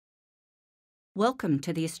Welcome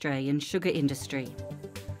to the Australian sugar industry.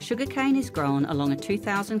 Sugarcane is grown along a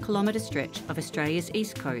 2,000 kilometre stretch of Australia's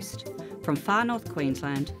east coast, from far north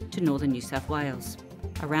Queensland to northern New South Wales.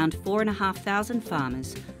 Around 4,500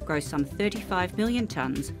 farmers grow some 35 million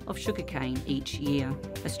tonnes of sugarcane each year.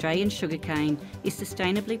 Australian sugarcane is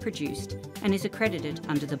sustainably produced and is accredited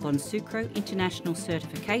under the Bonsucro International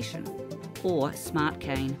Certification or Smart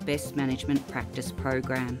Cane Best Management Practice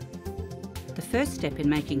Program. The first step in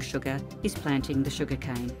making sugar is planting the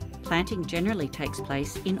sugarcane. Planting generally takes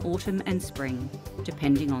place in autumn and spring,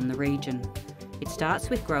 depending on the region. It starts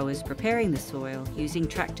with growers preparing the soil using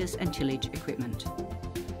tractors and tillage equipment.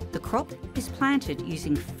 The crop is planted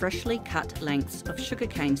using freshly cut lengths of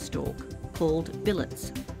sugarcane stalk, called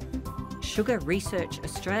billets. Sugar Research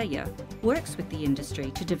Australia works with the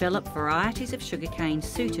industry to develop varieties of sugarcane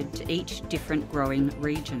suited to each different growing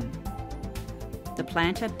region. The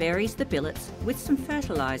planter buries the billets with some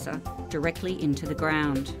fertiliser directly into the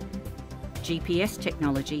ground. GPS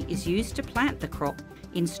technology is used to plant the crop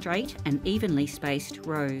in straight and evenly spaced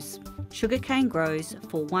rows. Sugarcane grows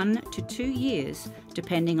for 1 to 2 years,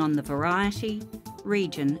 depending on the variety,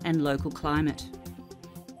 region and local climate.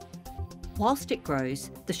 Whilst it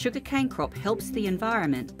grows, the sugarcane crop helps the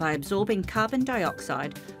environment by absorbing carbon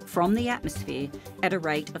dioxide from the atmosphere at a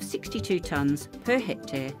rate of 62 tonnes per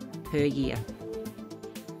hectare per year.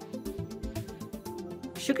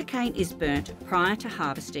 Sugarcane is burnt prior to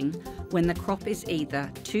harvesting when the crop is either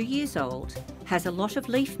 2 years old, has a lot of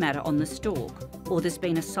leaf matter on the stalk, or there's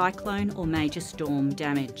been a cyclone or major storm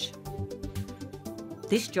damage.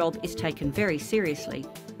 This job is taken very seriously,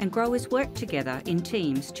 and growers work together in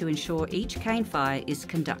teams to ensure each cane fire is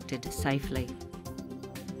conducted safely.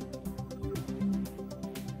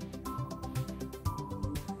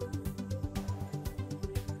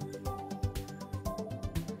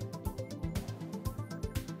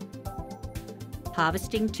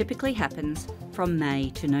 Harvesting typically happens from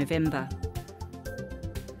May to November.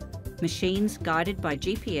 Machines guided by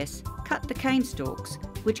GPS cut the cane stalks,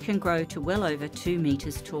 which can grow to well over 2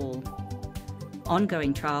 metres tall.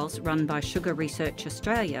 Ongoing trials run by Sugar Research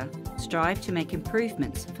Australia strive to make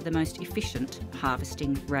improvements for the most efficient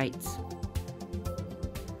harvesting rates.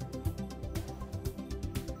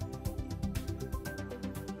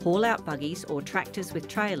 Haul-out buggies or tractors with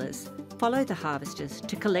trailers follow the harvesters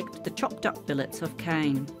to collect the chopped up billets of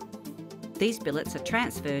cane. These billets are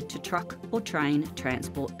transferred to truck or train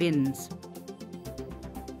transport bins.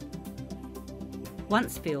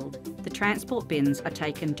 Once filled, the transport bins are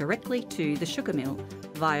taken directly to the sugar mill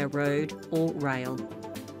via road or rail.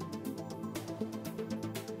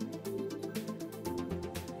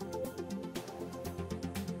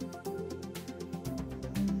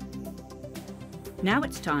 Now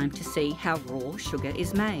it's time to see how raw sugar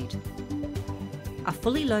is made. A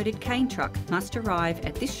fully loaded cane truck must arrive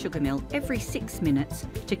at this sugar mill every 6 minutes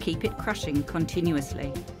to keep it crushing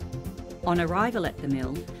continuously. On arrival at the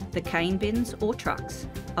mill, the cane bins or trucks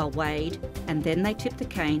are weighed and then they tip the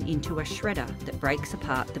cane into a shredder that breaks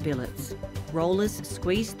apart the billets. Rollers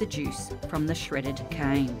squeeze the juice from the shredded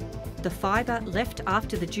cane. The fibre left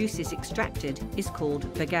after the juice is extracted is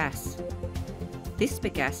called bagasse. This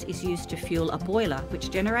bagasse is used to fuel a boiler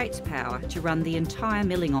which generates power to run the entire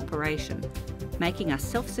milling operation, making us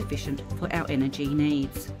self-sufficient for our energy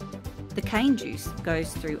needs. The cane juice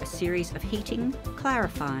goes through a series of heating,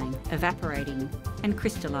 clarifying, evaporating and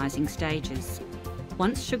crystallising stages.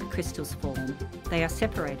 Once sugar crystals form, they are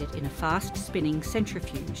separated in a fast-spinning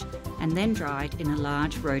centrifuge and then dried in a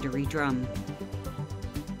large rotary drum.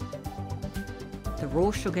 The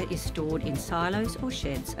raw sugar is stored in silos or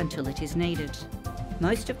sheds until it is needed.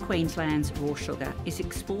 Most of Queensland's raw sugar is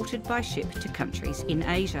exported by ship to countries in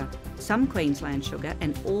Asia. Some Queensland sugar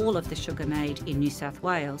and all of the sugar made in New South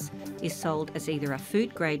Wales is sold as either a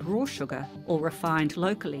food-grade raw sugar or refined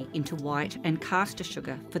locally into white and caster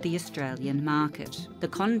sugar for the Australian market. The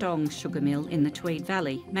Condong sugar mill in the Tweed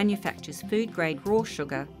Valley manufactures food-grade raw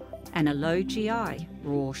sugar and a low GI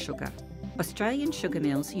raw sugar. Australian sugar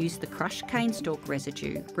mills use the crushed cane stalk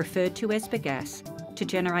residue, referred to as bagasse, to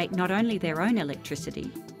generate not only their own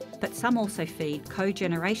electricity, but some also feed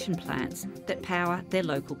cogeneration plants that power their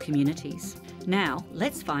local communities. Now,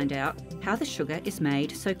 let's find out how the sugar is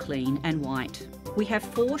made so clean and white. We have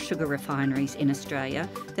 4 sugar refineries in Australia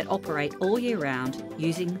that operate all year round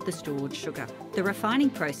using the stored sugar. The refining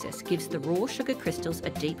process gives the raw sugar crystals a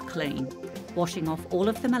deep clean, washing off all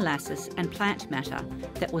of the molasses and plant matter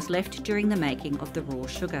that was left during the making of the raw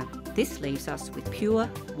sugar. This leaves us with pure,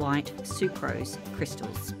 white sucrose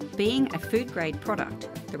crystals. Being a food-grade product,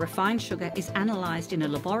 the refined sugar is analysed in a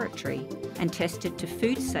laboratory and tested to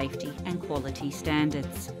food safety and quality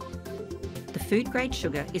standards. The Food-grade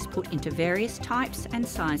sugar is put into various types and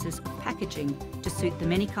sizes of packaging to suit the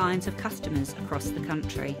many kinds of customers across the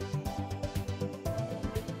country.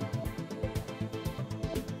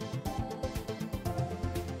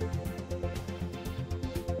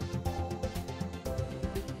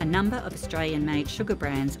 A number of Australian-made sugar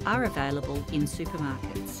brands are available in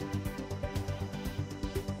supermarkets.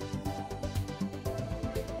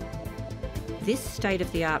 This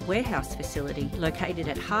state-of-the-art warehouse facility, located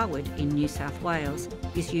at Harwood in New South Wales,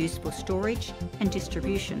 is used for storage and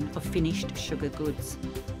distribution of finished sugar goods.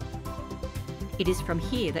 It is from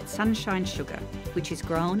here that Sunshine Sugar, which is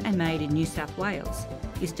grown and made in New South Wales,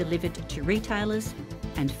 is delivered to retailers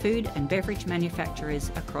and food and beverage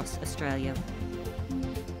manufacturers across Australia.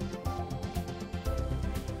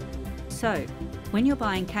 So, when you're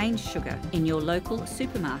buying cane sugar in your local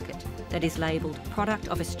supermarket that is labelled Product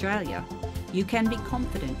of Australia, you can be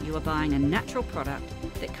confident you are buying a natural product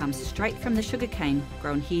that comes straight from the sugarcane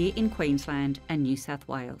grown here in Queensland and New South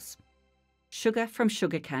Wales. Sugar from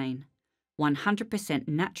sugarcane, 100%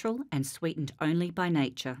 natural and sweetened only by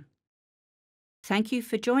nature. Thank you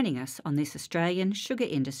for joining us on this Australian sugar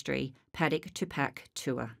industry paddock to pack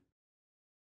tour.